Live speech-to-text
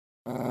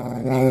Let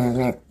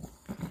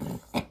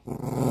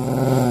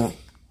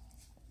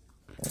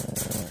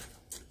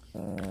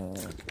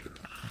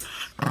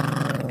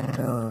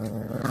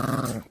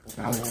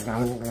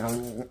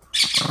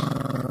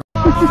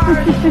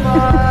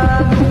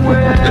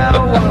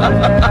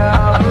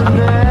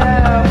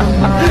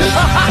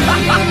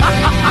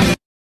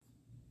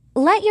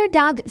your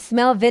dog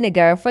smell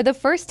vinegar for the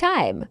first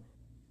time.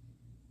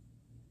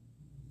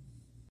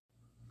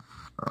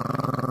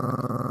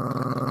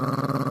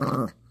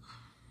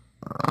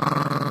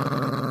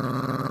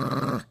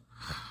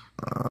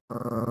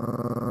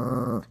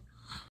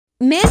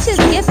 Manchas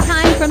gift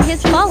time from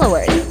his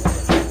followers.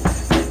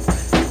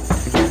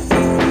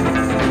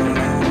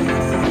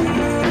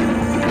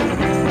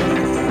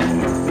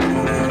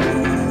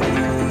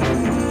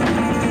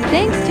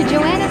 Thanks to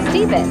Joanna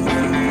Stevens.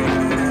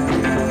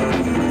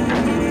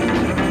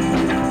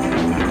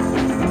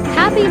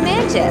 Happy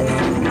Manchas.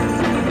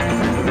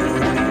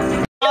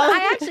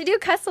 I actually do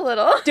cuss a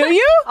little. Do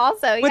you?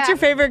 Also, yeah. What's your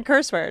favorite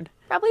curse word?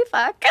 Probably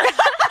fuck.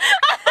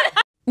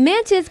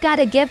 Manchas got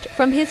a gift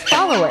from his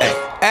followers.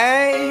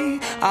 Hey,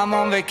 I'm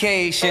on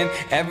vacation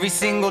every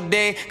single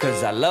day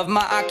because I love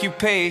my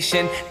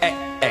occupation.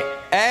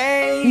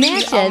 Hey,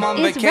 Manchas I'm on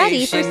is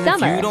ready for vacation.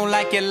 summer. If you don't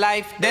like your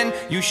life, then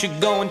you should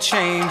go and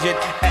change it.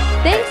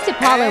 Thanks to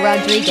Paula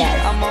Rodriguez.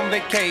 I'm on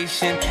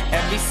vacation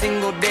every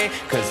single day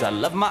because I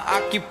love my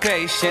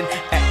occupation.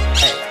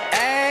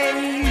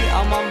 Hey,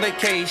 I'm on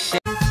vacation.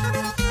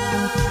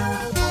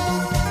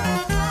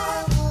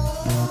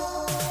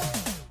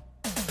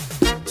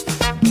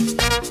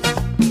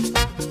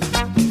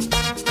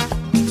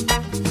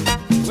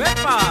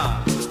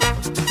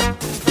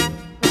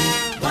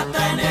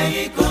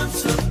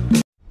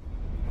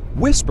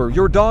 Whisper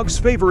your dog's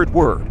favorite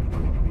word.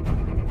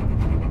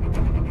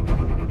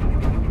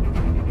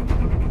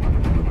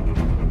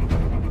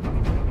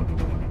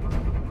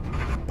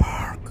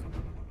 Bark.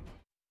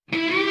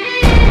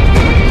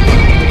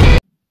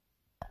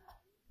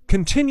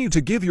 Continue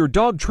to give your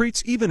dog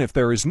treats even if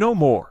there is no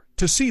more,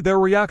 to see their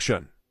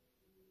reaction.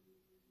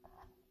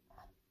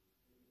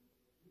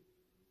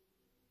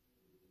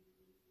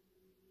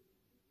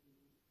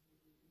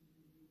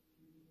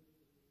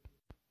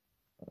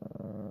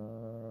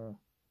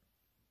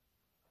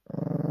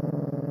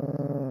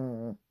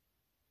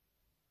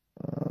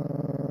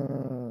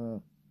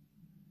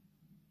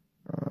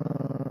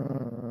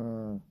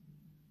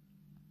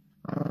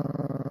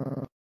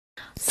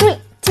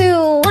 Three,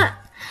 two, one.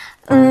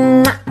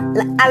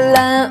 La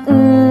la,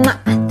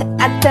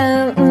 ta ta,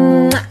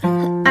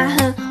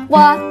 ah，我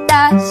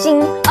的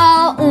心哦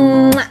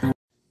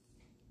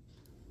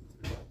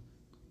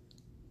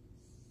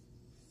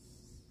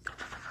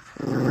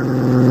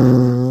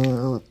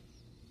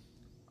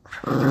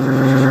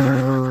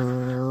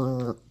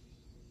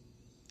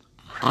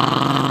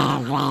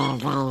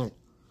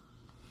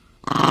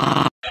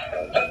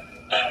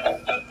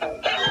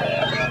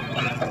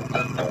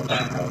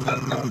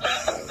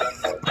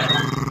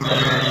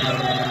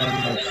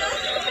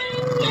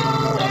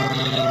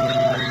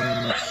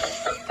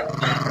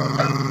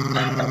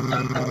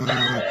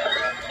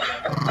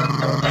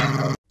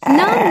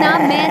，Nom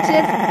Nom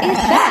Manchas is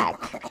back.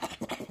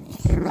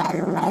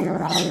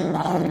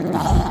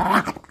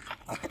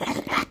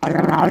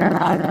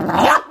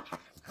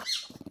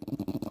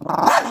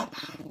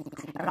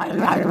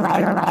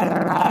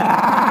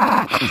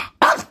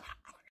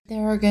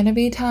 There are gonna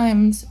be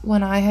times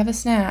when I have a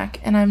snack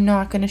and I'm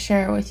not gonna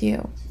share it with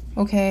you,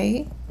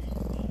 okay?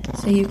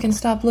 So you can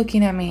stop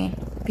looking at me,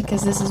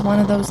 because this is one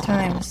of those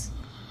times.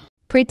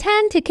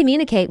 Pretend to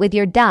communicate with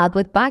your dog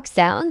with bark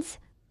sounds.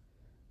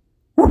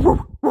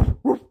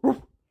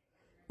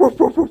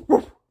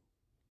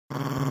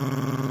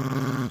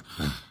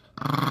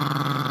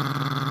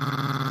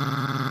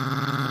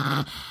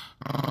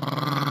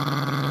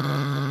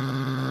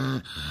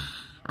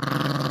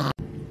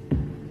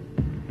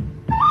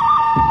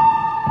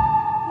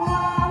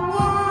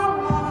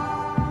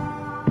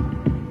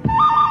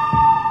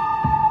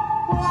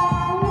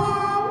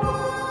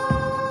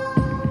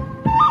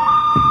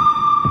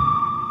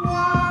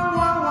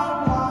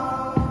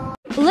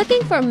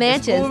 Looking for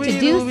Manchas to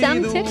do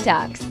some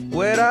TikToks.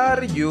 Where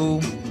are you?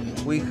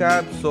 We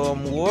have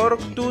some work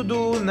to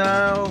do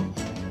now.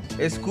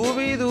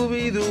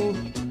 Scooby-Dooby-Doo,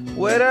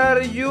 where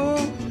are you?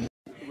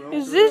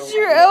 Is this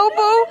your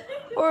elbow?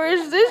 Or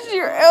is this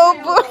your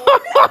elbow?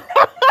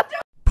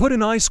 Put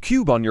an ice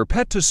cube on your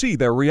pet to see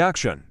their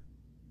reaction.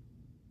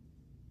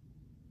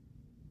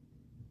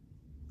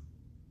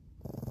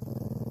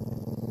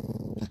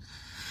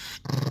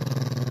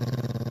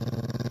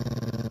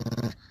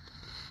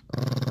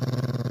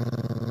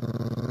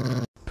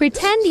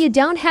 Pretend you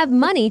don't have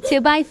money to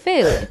buy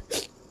food.